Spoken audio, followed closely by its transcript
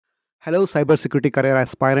Hello, cybersecurity career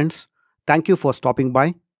aspirants. Thank you for stopping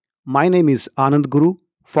by. My name is Anand Guru,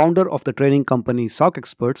 founder of the training company SOC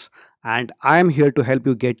Experts, and I am here to help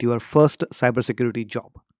you get your first cybersecurity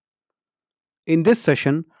job. In this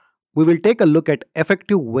session, we will take a look at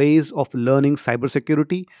effective ways of learning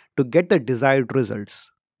cybersecurity to get the desired results.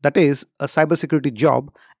 That is, a cybersecurity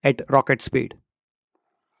job at rocket speed.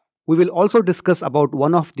 We will also discuss about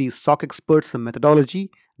one of the SOC experts methodology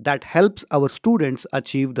that helps our students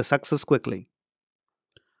achieve the success quickly.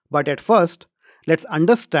 But at first, let's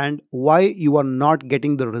understand why you are not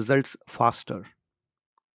getting the results faster.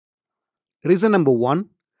 Reason number one,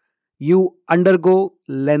 you undergo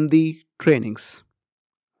lengthy trainings.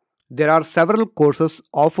 There are several courses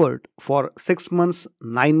offered for 6 months,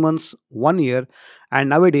 9 months, 1 year, and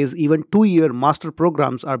nowadays even 2-year master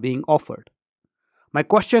programs are being offered. My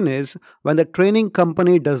question is, when the training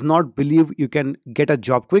company does not believe you can get a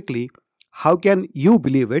job quickly, how can you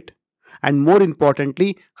believe it? And more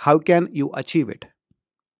importantly, how can you achieve it?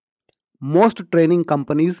 Most training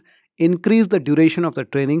companies increase the duration of the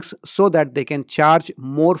trainings so that they can charge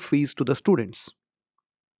more fees to the students.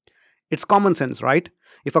 It's common sense, right?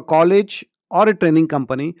 If a college or a training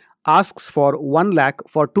company asks for 1 lakh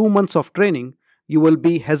for 2 months of training, you will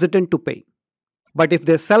be hesitant to pay. But if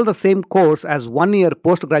they sell the same course as 1 year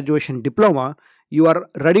post graduation diploma, you are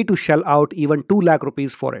ready to shell out even 2 lakh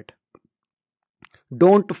rupees for it.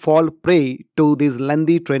 Don't fall prey to these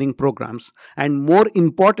lengthy training programs, and more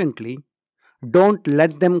importantly, don't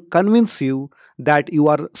let them convince you that you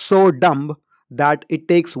are so dumb that it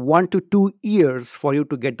takes 1 to 2 years for you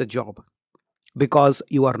to get the job, because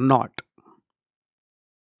you are not.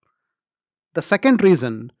 The second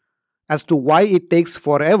reason as to why it takes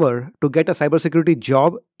forever to get a cybersecurity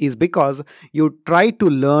job is because you try to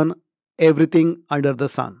learn everything under the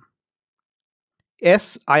sun.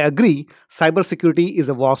 Yes, I agree, cybersecurity is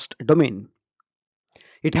a vast domain.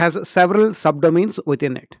 It has several subdomains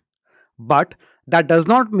within it. But that does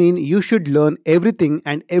not mean you should learn everything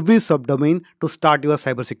and every subdomain to start your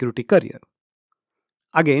cybersecurity career.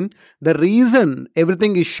 Again, the reason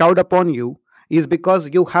everything is showered upon you is because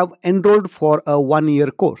you have enrolled for a 1 year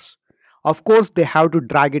course. Of course, they have to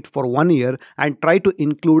drag it for 1 year and try to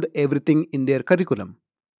include everything in their curriculum.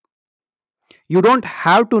 You don't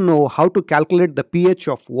have to know how to calculate the pH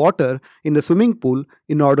of water in the swimming pool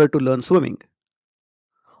in order to learn swimming.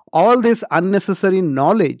 All this unnecessary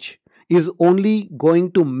knowledge is only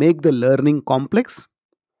going to make the learning complex,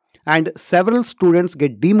 and several students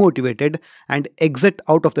get demotivated and exit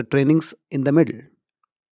out of the trainings in the middle.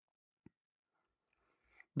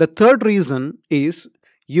 The third reason is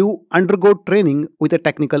you undergo training with a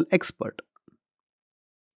technical expert.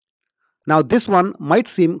 Now, this one might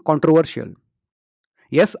seem controversial.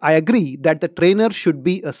 Yes, I agree that the trainer should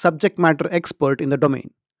be a subject matter expert in the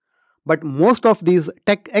domain. But most of these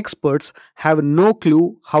tech experts have no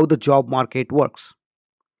clue how the job market works.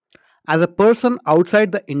 As a person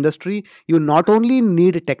outside the industry, you not only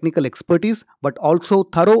need technical expertise but also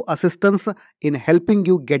thorough assistance in helping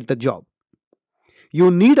you get the job. You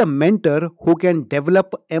need a mentor who can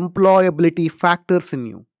develop employability factors in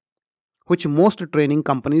you, which most training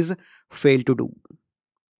companies fail to do.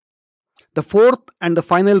 The fourth and the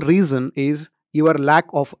final reason is your lack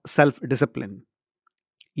of self discipline.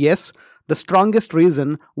 Yes, the strongest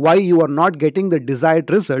reason why you are not getting the desired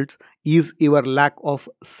results is your lack of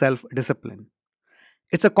self discipline.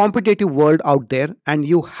 It's a competitive world out there, and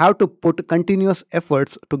you have to put continuous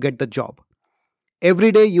efforts to get the job.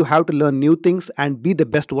 Every day you have to learn new things and be the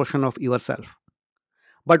best version of yourself.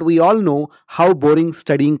 But we all know how boring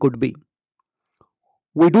studying could be.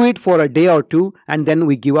 We do it for a day or two and then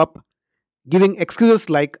we give up, giving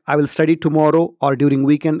excuses like I will study tomorrow or during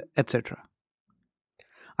weekend, etc.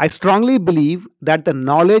 I strongly believe that the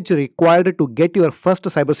knowledge required to get your first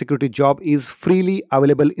cybersecurity job is freely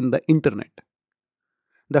available in the internet.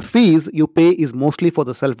 The fees you pay is mostly for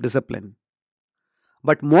the self discipline.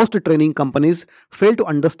 But most training companies fail to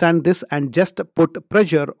understand this and just put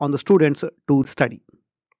pressure on the students to study.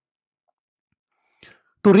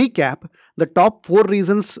 To recap, the top 4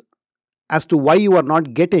 reasons as to why you are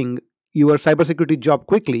not getting your cybersecurity job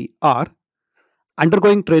quickly are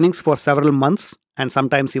undergoing trainings for several months and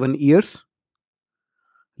sometimes even years,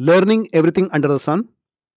 learning everything under the sun,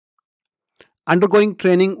 undergoing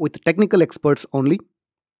training with technical experts only,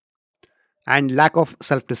 and lack of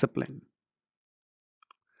self discipline.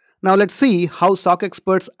 Now let's see how SOC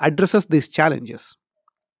experts addresses these challenges.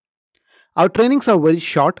 Our trainings are very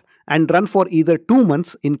short and run for either 2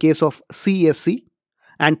 months in case of CSC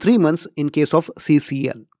and 3 months in case of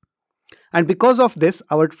CCL. And because of this,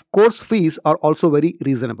 our course fees are also very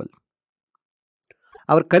reasonable.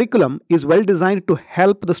 Our curriculum is well designed to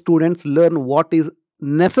help the students learn what is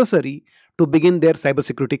necessary to begin their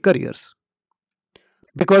cybersecurity careers.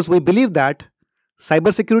 Because we believe that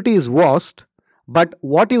cybersecurity is vast, but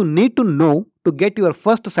what you need to know to get your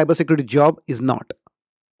first cybersecurity job is not.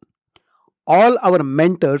 All our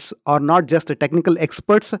mentors are not just technical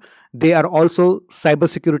experts, they are also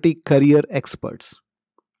cybersecurity career experts.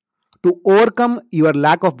 To overcome your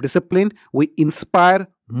lack of discipline, we inspire,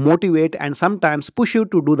 motivate, and sometimes push you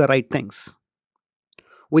to do the right things.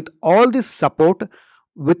 With all this support,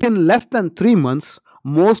 within less than 3 months,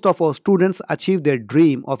 most of our students achieve their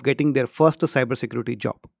dream of getting their first cybersecurity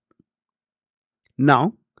job.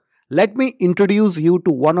 Now, let me introduce you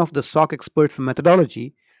to one of the SOC experts'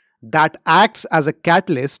 methodology that acts as a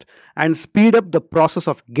catalyst and speed up the process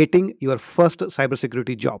of getting your first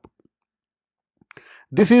cybersecurity job.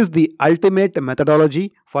 This is the ultimate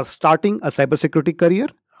methodology for starting a cybersecurity career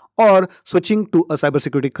or switching to a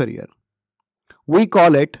cybersecurity career. We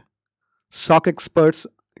call it SOC Experts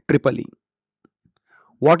Tripoli.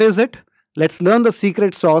 What is it? Let's learn the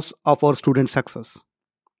secret sauce of our student success.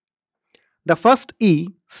 The first E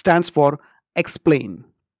stands for explain.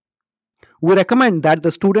 We recommend that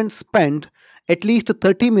the students spend at least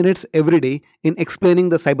 30 minutes every day in explaining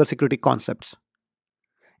the cybersecurity concepts.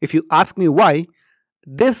 If you ask me why,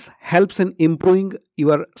 this helps in improving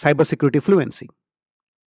your cybersecurity fluency.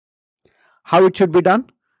 How it should be done?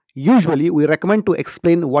 Usually, we recommend to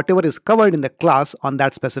explain whatever is covered in the class on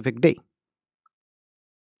that specific day.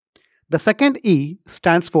 The second E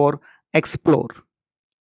stands for explore.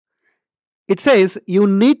 It says you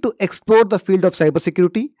need to explore the field of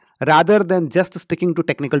cybersecurity rather than just sticking to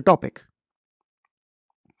technical topic.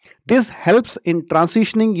 This helps in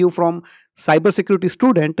transitioning you from cybersecurity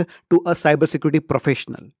student to a cybersecurity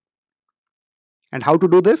professional. And how to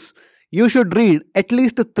do this? You should read at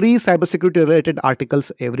least 3 cybersecurity related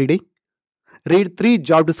articles every day. Read 3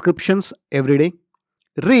 job descriptions every day.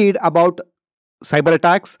 Read about cyber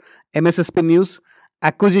attacks, MSSP news,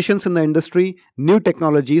 acquisitions in the industry, new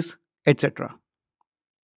technologies, etc.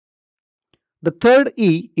 The third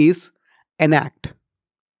E is enact.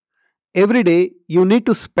 Every day, you need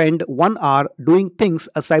to spend 1 hour doing things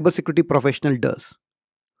a cybersecurity professional does.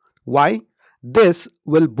 Why? This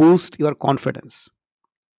will boost your confidence.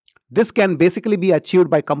 This can basically be achieved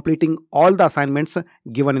by completing all the assignments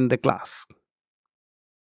given in the class.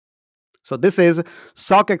 So this is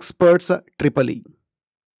SOC Experts Tripoli.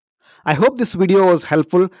 I hope this video was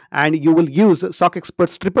helpful and you will use SOC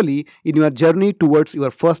Experts Tripoli in your journey towards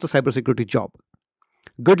your first cybersecurity job.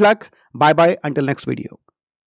 Good luck. Bye bye until next video.